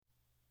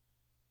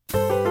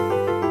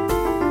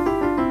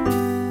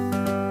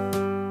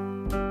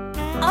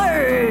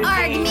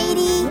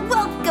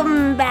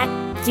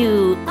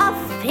to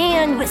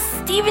Offhand with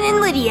Stephen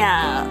and Lydia.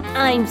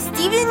 I'm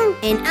Stephen.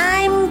 And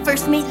I'm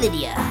First Mate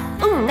Lydia.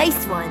 Oh,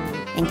 nice one.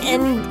 Thank you.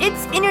 And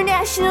it's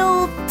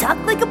International Talk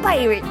Like a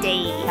Pirate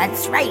Day.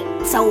 That's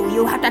right. So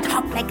you have to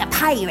talk like a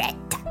pirate.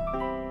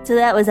 So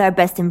that was our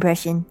best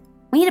impression.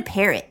 We need a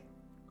parrot.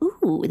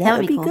 Ooh, that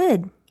would be cool.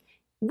 good.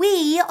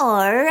 We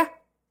are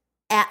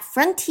at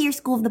Frontier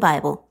School of the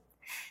Bible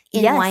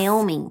in Yes.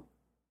 Wyoming.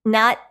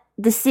 Not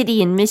the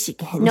city in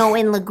Michigan. No,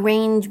 in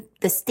LaGrange,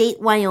 the state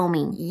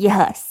Wyoming.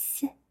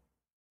 Yes.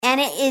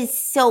 And it is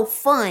so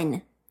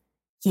fun.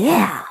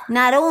 Yeah.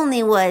 Not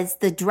only was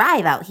the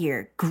drive out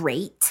here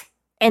great.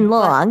 And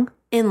long.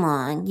 And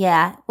long,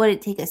 yeah. What did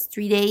it take us,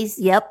 3 days?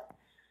 Yep.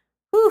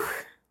 Whew.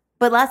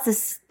 But lots of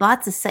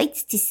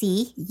sights to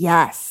see.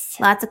 Yes.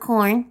 Lots of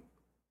corn.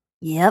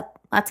 Yep.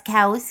 Lots of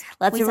cows.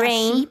 Lots We of saw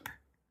rain. sheep.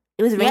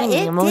 It was raining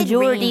it a did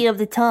majority rain. of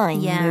the time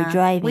we were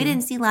driving. We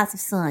didn't see lots of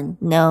sun.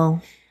 No.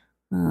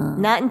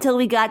 Not until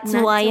we got to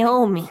Not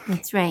Wyoming.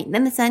 That's right.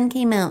 Then the sun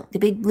came out, the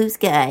big blue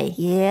sky.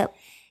 Yep.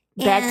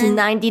 Back to And-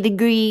 90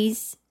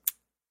 degrees.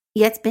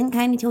 Yeah, it's been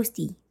kind of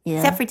toasty. Yeah.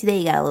 Except for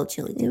today, it got a little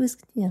chilly. It was,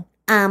 yeah.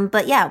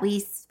 But yeah,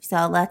 we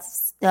saw lots of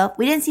stuff.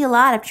 We didn't see a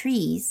lot of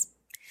trees.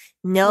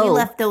 No. We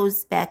left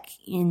those back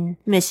in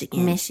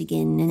Michigan.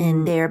 Michigan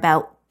and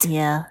thereabout.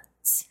 Yeah.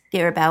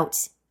 Thereabout.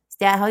 Is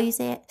that how you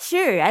say it?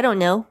 Sure, I don't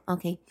know.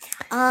 Okay.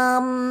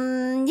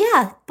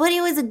 Yeah, but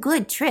it was a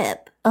good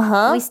trip.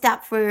 Uh-huh. We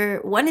stopped for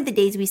one of the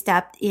days. We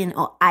stopped in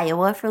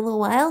Iowa for a little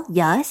while,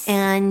 Yes.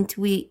 and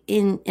we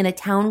in a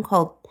town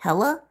called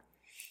Pella,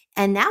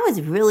 and that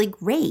was really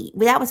great.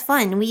 That was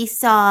fun. We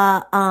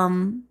saw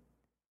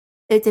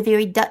it's a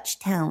very Dutch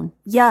town,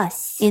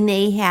 Yes. and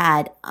they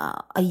had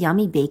a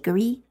yummy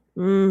bakery.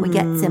 We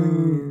got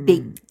some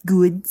baked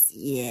goods,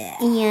 Yeah.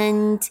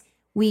 and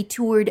we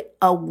toured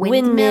a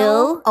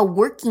windmill, a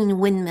working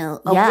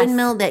windmill, a Yes.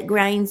 windmill that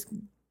grinds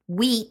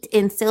wheat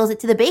and sells it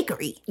to the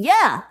bakery.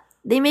 Yeah.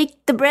 They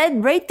make the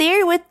bread right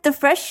there with the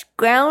fresh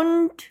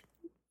ground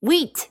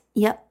wheat.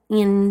 Yep.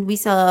 And we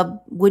saw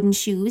wooden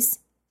shoes,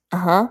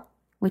 Uh-huh.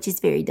 which is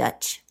very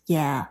Dutch.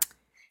 Yeah.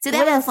 So that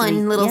What was a else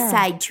fun little yeah.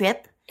 side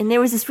trip. And there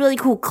was this really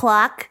cool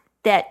clock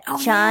that Oh,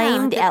 yeah,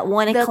 chimed at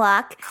 1 the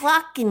o'clock.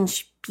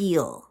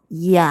 Glockenspiel,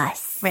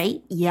 Yes.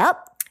 right?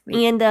 Yep. Right.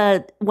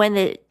 And when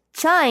it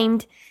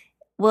chimed,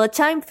 well, it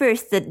chimed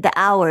first the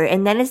hour,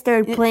 and then it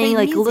started It playing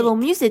played like a little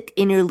music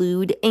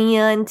interlude,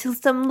 and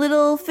some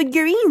little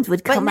figurines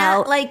would But come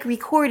not out. like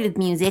recorded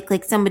music,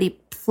 like somebody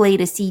played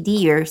a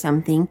CD or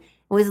something.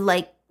 It was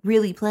like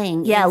really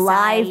playing. Yeah,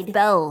 inside. live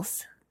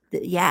bells.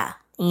 Yeah.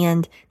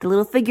 And the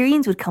little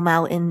figurines would come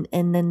out, and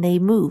then they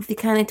moved. They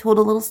kind of told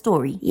a little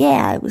story.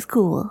 Yeah, it was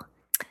cool.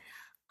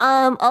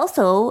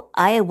 Also,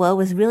 Iowa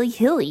was really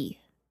hilly.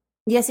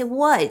 Yes, it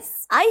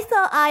was. I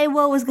thought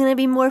Iowa was going to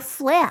be more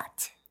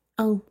flat.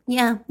 Oh,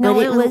 yeah. But No,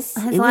 it was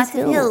has it lots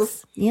was of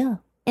hills. Yeah.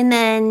 And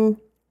then,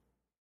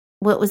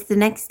 what was the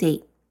next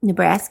state?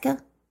 Nebraska?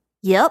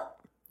 Yep.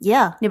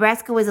 Yeah.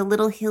 Nebraska was a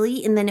little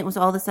hilly, and then it was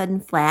all of a sudden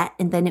flat,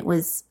 and then it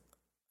was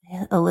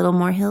a little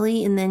more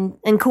hilly, and then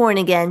And corn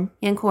again.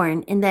 and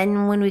corn. And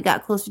then when we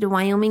got closer to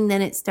Wyoming,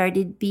 then it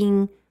started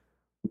being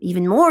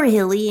even more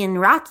hilly and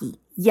rocky.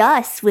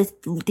 Yes, with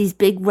these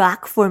big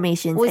rock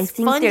formations. It was I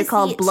think fun they're to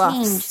called see it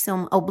bluffs.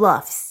 change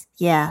bluffs.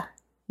 Yeah.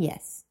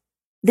 Yes,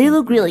 They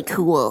look really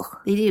cool.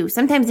 they do.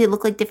 Sometimes they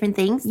look like different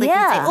things. Like you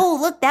say, Yeah. oh,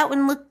 look, that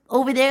one look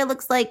over there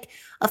looks like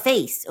a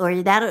face,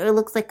 or that it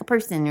looks like a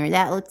person, or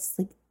that looks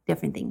like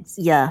different things.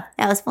 Yeah.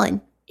 That was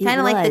fun. It Kind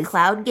of like the was.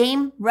 cloud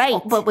game,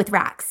 Right. but with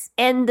rocks.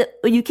 And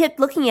you kept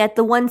looking at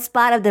the one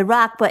spot of the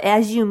rock, but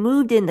as you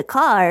moved in the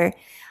car,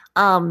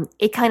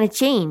 it kind of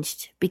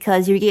changed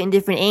because you're getting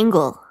different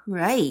angle.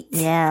 Right.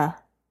 Yeah.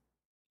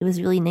 It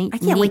was really neat. I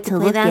can't wait to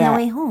play look that on at. the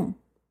way home.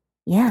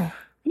 Yeah.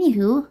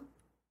 Anywho,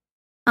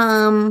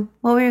 what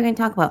were we going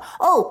to talk about?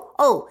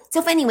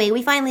 So anyway,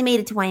 we finally made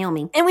it to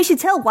Wyoming. And we should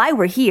tell why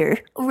we're here.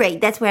 Right,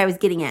 that's where I was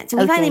getting at. So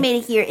we Okay. finally made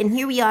it here, and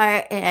here we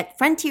are at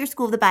Frontier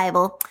School of the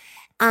Bible.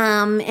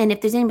 And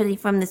if there's anybody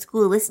from the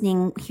school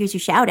listening, here's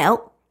your shout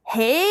out.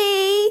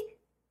 Hey.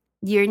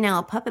 You're now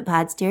a puppet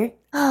podster.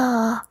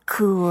 Oh,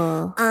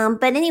 cool.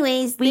 But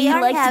anyways, We they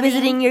are liked having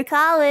visiting your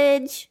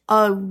college.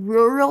 a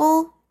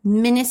rural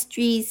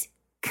ministries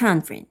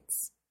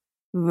conference.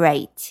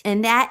 Right.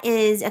 And that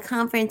is a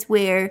conference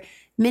where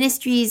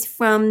ministries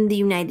from the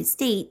United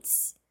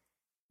States,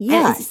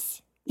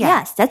 Yes. Yeah.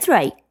 Yes, that's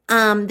right.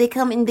 they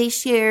come and they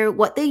share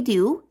what they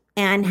do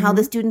and how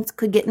the students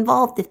could get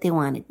involved if they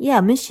wanted.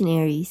 Yeah,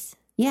 missionaries.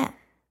 Yeah.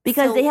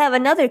 Because So- they have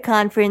another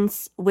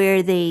conference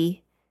where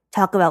they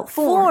talk about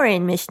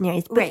foreign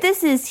missionaries. But Right.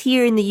 this is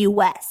here in the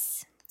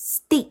U.S.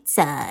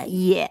 Stateside.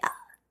 Yeah.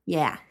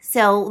 Yeah.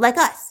 So, like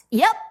us.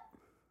 Yep.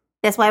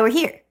 That's why we're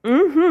here.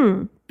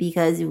 Mm-hmm.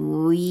 Because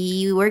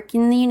we work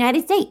in the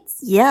United States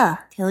Yeah.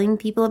 telling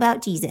people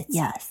about Jesus.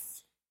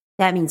 Yes.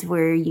 That means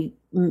we're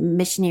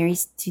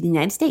missionaries to the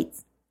United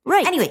States.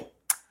 Right. Anyway,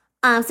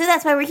 so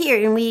that's why we're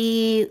here. And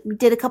we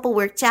did a couple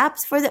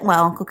workshops for them.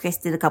 Well, Uncle Chris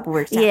did a couple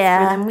workshops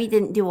Yeah. for them. We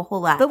didn't do a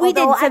whole lot. But we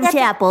did Although I some got to-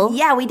 chapel.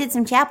 Yeah, we did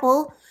some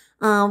chapel.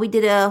 We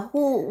did a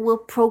whole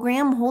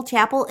program, whole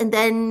chapel, and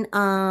then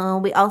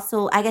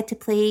I got to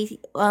play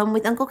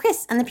with Uncle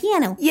Chris on the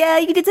piano. Yeah,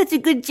 you did such a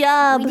good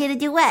job. We did a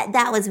duet.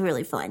 That was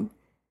really fun.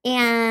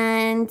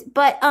 So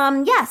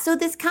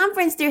this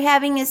conference they're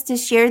having is to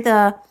share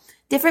the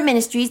different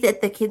ministries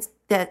that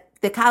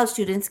the college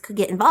students could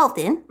get involved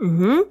in.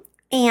 Mm-hmm.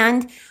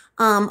 And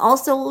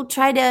also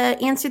try to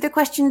answer their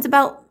questions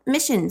about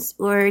missions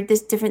or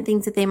just different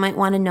things that they might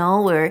want to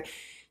know or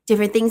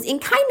different things.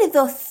 And kind of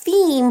the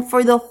theme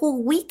for the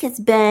whole week has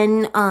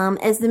been,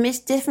 as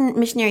the different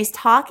missionaries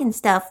talk and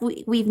stuff,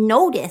 we've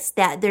noticed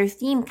that their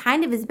theme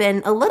kind of has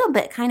been a little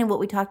bit kind of what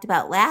we talked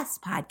about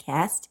last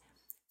podcast.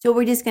 So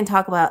we're just going to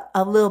talk about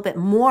a little bit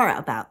more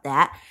about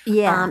that.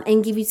 Yeah.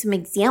 And give you some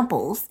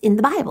examples in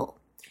the Bible.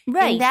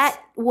 Right. And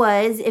that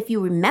was, if you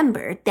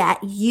remember,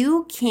 that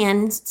you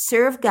can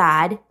serve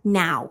God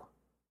now.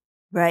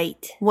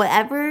 Right.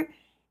 Whatever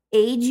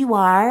age you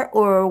are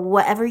or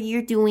whatever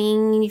you're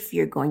doing, if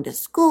you're going to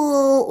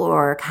school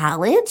or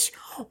college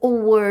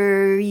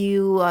or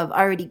you have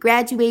already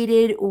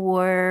graduated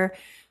or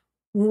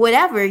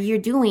whatever you're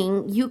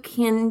doing, you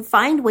can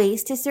find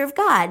ways to serve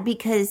God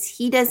because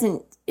he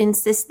doesn't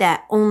insist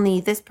that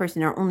only this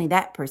person or only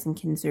that person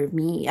can serve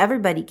me.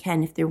 Everybody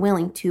can if they're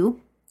willing to.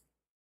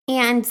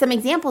 And some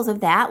examples of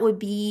that would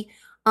be,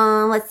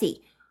 let's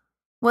see.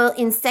 Well,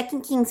 in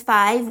 2 Kings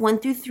 5,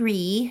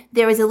 1-3,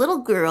 there was a little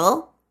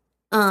girl.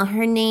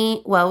 Her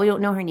name, well, we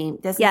don't know her name.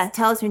 Doesn't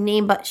tell us her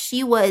name, but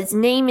she was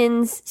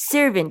Naaman's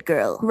servant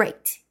girl.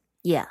 Right.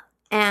 Yeah.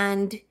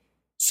 And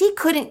she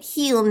couldn't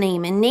heal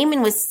Naaman.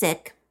 Naaman was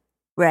sick.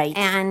 Right.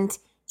 And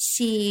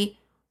she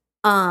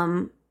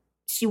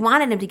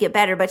wanted him to get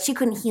better, but she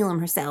couldn't heal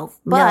him herself.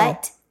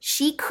 But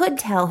she could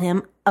tell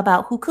him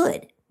about who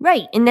could.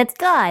 Right. And that's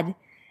God.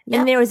 Yep.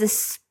 And there was a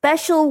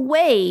special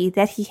way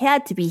that he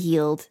had to be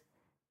healed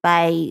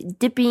by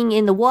dipping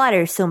in the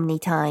water so many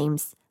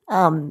times.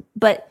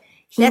 But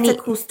that's a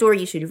cool story.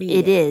 You should read it.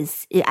 It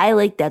is. I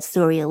like that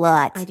story a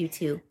lot. I do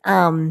too.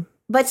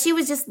 But she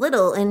was just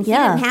little and he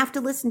didn't have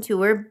to listen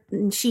to her.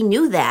 And she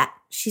knew that.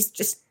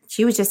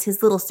 She was just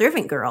his little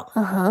servant girl.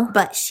 Uh-huh.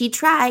 But she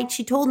tried.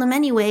 She told him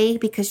anyway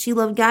because she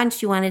loved God and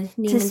she wanted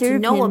Naaman to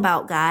know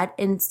about God.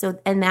 And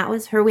that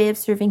was her way of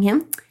serving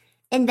him.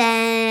 And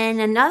then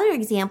another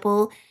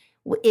example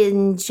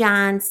in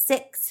John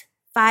 6,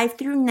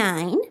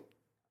 5-9.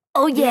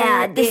 Oh,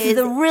 yeah. This is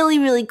a really,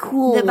 really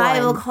cool The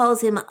Bible one.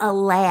 calls him a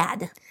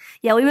lad.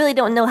 Yeah, we really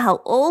don't know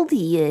how old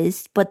he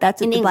is, but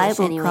that's what In the English,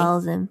 Bible anyway.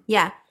 calls him.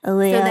 Yeah. A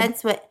lad. So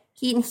that's what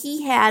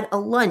he had a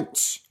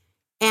lunch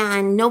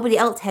and nobody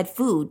else had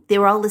food. They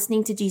were all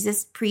listening to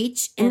Jesus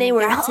preach and they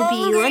were got to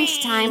be hungry.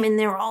 lunchtime and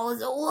they were all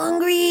so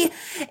hungry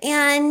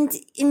and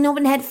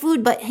nobody had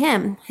food but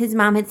him. His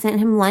mom had sent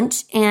him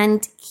lunch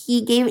and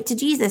he gave it to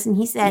Jesus and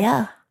he said,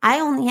 Yeah. I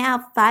only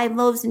have 5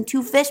 loaves and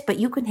 2 fish, but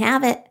you can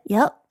have it.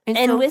 Yep. And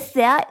And so- with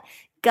that,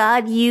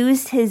 God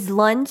used his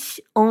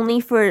lunch only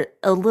for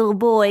a little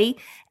boy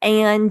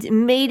and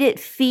made it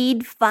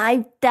feed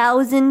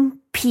 5,000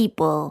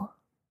 people.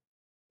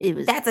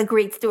 That's a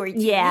great story, too.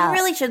 Yeah. You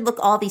really should look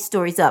all these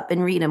stories up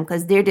and read them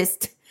because they're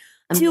just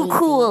too amazing.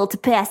 cool to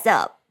pass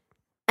up.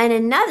 And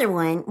another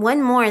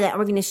one more that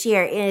we're going to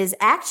share is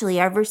actually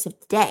our verse of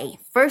the day.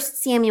 1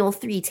 Samuel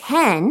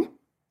 3:10.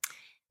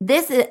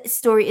 This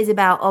story is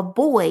about a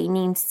boy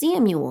named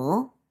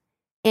Samuel,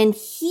 and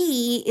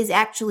he is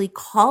actually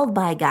called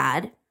by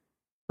God.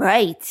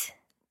 Right.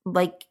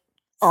 Like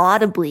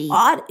Audibly.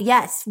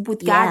 Yes,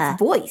 with God's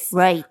voice.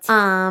 Right.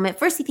 At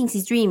first he thinks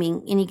he's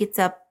dreaming, and he gets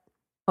up,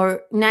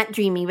 or not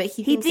dreaming, but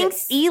he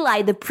thinks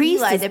Eli, the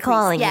priest, is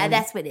calling Yeah, him.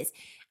 that's what it is.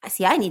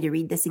 See, I need to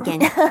read this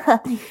again.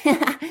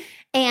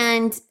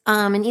 And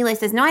Eli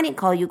says, no, I didn't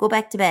call you. Go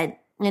back to bed.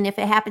 And if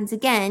it happens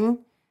again,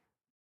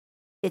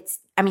 it's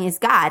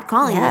God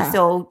calling Yeah. you.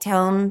 So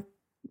tell him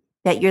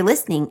that you're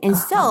listening. And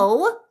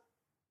so,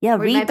 yeah,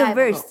 where'd my read the Bible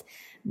verse. go?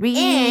 Read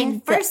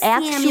In the 1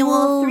 Samuel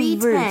actual 3:10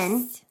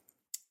 verse.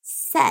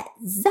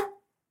 says,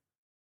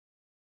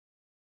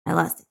 I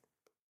lost it.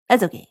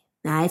 That's okay.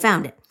 I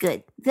found it.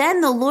 Good.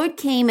 Then the Lord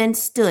came and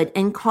stood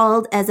and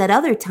called as at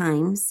other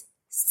times,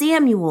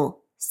 Samuel,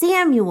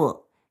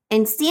 Samuel.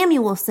 And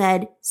Samuel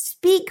said,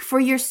 speak, for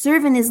your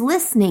servant is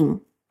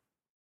listening.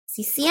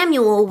 See,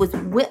 Samuel was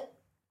Whoops.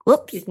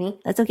 Excuse me.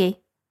 That's okay.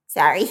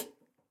 Sorry.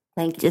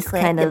 Thank you. Just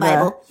Claire, kind the of,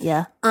 Bible.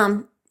 yeah.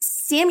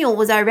 Samuel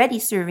was already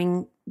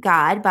serving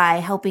God by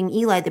helping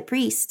Eli the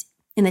priest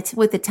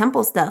with the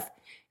temple stuff.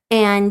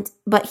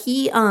 But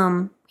he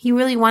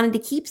really wanted to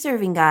keep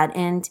serving God,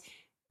 and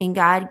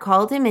God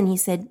called him and he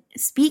said,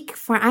 speak,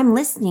 for I'm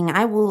listening.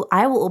 I will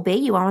obey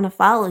you. I want to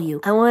follow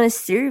you. I want to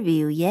serve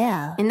you.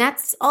 Yeah. And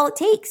that's all it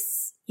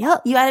takes.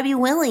 Yep. You got to be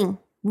willing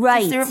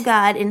Right. to serve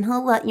God, and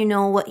he'll let you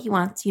know what he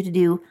wants you to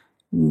do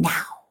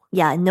now.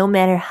 Yeah, no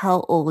matter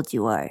how old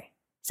you are.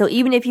 So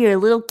even if you're a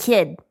little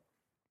kid.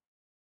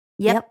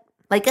 Yep.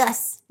 Like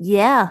us.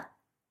 Yeah.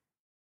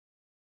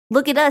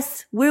 Look at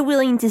us. We're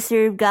willing to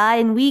serve God,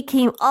 and we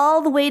came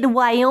all the way to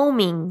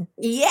Wyoming.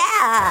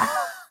 Yeah.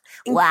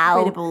 Wow.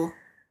 Incredible.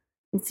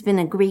 It's been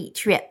a great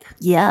trip.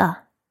 Yeah.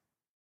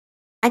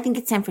 I think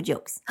it's time for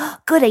jokes.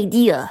 Good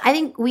idea. I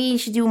think we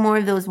should do more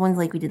of those ones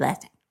like we did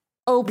last time.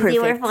 Oh,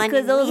 perfect. They were fun.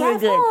 Because those were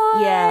good.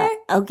 More. Yeah.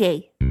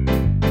 Okay.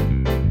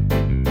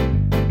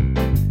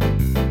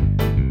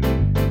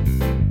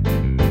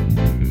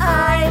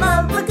 I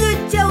love a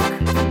good joke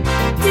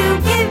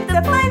to give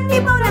the funny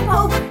bone a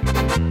poke.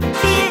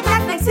 Be it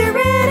knock-knocks or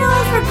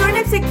riddles for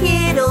grown-ups or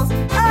kiddles.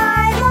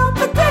 I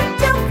love a good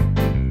joke.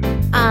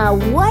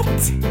 What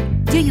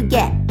do you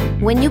get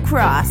when you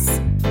cross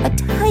a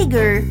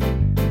tiger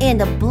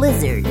and a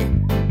blizzard?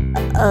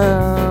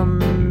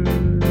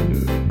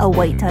 A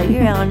white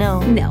tiger? I don't know.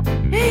 No.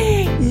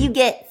 You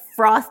get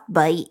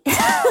frostbite.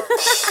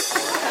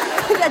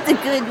 That's a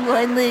good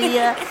one,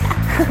 Lydia.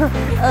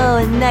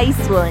 Oh,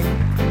 nice one.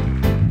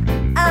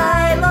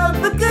 I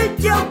love a good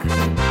joke.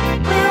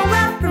 We'll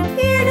laugh from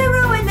here to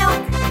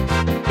Roanoke.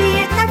 Be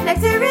it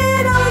knock-knocks or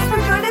riddles for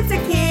grown-ups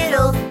or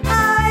kiddles.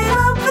 I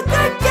love a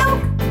good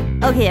joke.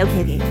 Okay.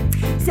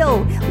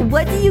 So,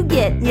 what do you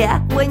get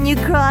when you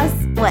cross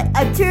What?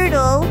 a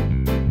turtle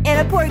and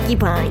a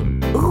porcupine?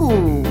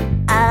 Ooh.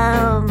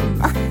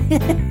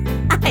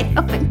 I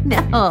don't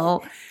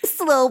know.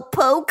 Slow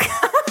poke.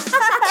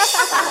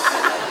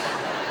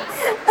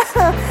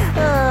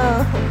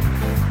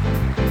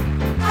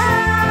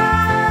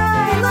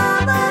 I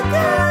love a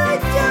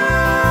good joke.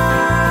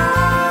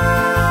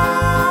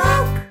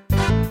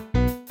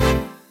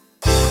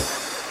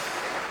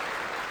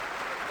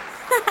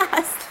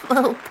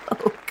 Slow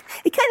poke.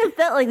 It kind of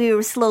felt like we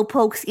were slow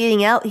pokes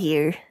getting out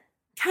here.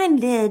 Kind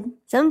of did.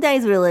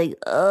 Sometimes we're like,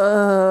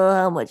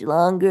 how much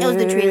longer? It was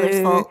the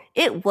trailer's fault.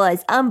 It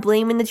was. I'm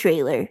blaming the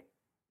trailer.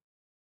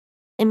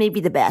 And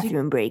maybe the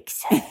bathroom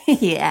breaks.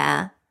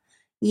 Yeah.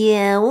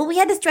 Yeah, well, we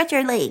had to stretch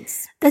our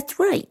legs. That's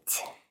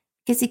right.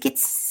 Because it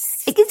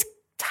gets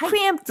tight,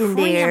 cramped in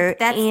there.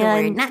 That's the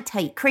word. Not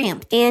tight,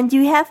 cramped. And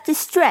you have to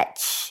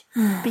stretch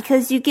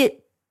because you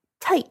get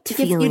tight If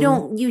feeling. you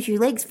don't use your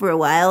legs for a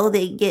while,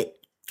 they get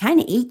kind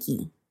of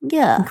achy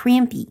Yeah. and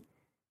crampy.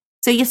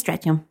 So you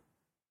stretch them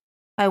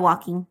by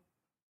walking.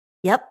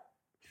 Yep.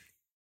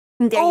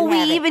 There you We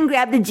have it. even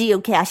grabbed a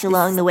geocache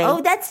along the way.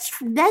 Oh, that's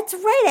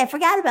right. I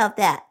forgot about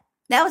that.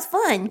 That was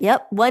fun.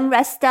 Yep. One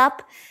rest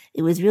stop.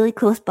 It was really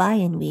close by,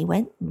 and we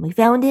went and we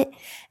found it,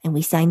 and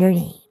we signed our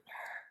name.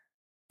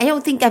 I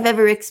don't think I've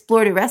ever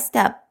explored a rest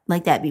stop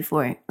like that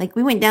before. Like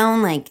we went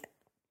down like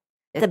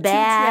The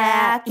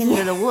back. track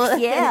into the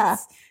woods. Yeah.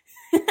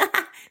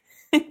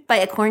 By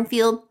a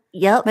cornfield.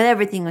 Yep. But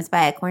everything was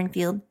by a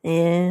cornfield.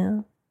 Yeah.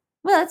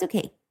 Well, that's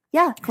okay.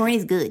 Yeah. Corn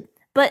is good.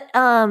 But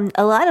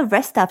a lot of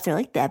rest stops are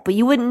like that, but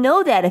you wouldn't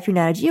know that if you're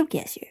not a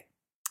geocacher.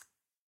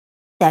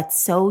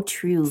 That's so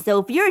true. So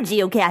if you're a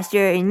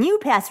geocacher and you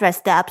pass rest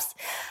stops,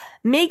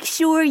 make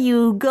sure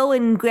you go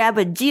and grab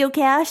a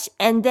geocache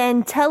and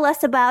then tell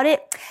us about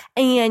it.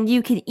 And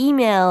you can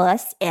email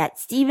us at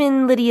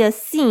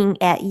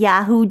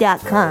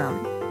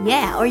stephenlydiasing@yahoo.com.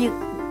 Yeah, or you...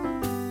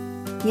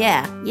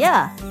 Yeah.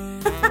 Yeah.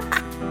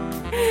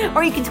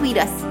 Or you can tweet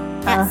us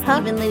at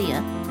Stephen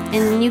Lydia.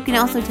 And you can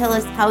also tell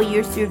us how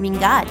you're serving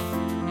God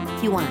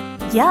if you want.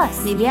 Yes.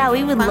 Maybe Yeah,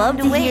 we would found love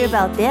a to way. hear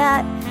about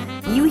that.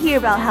 You hear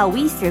about how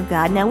we serve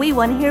God. Now we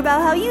want to hear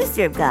about how you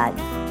serve God.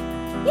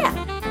 Yeah.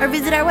 Or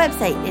visit our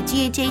website at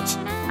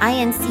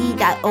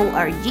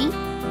ghhinc.org.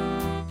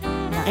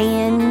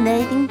 And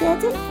I think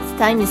that's it. It's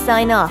time to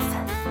sign off.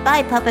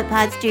 Bye, Puppet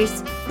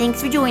Podsters.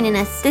 Thanks for joining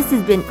us. This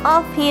has been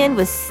Offhand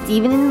with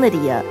Stephen and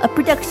Lydia, a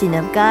production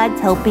of God's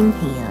Helping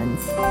Hand.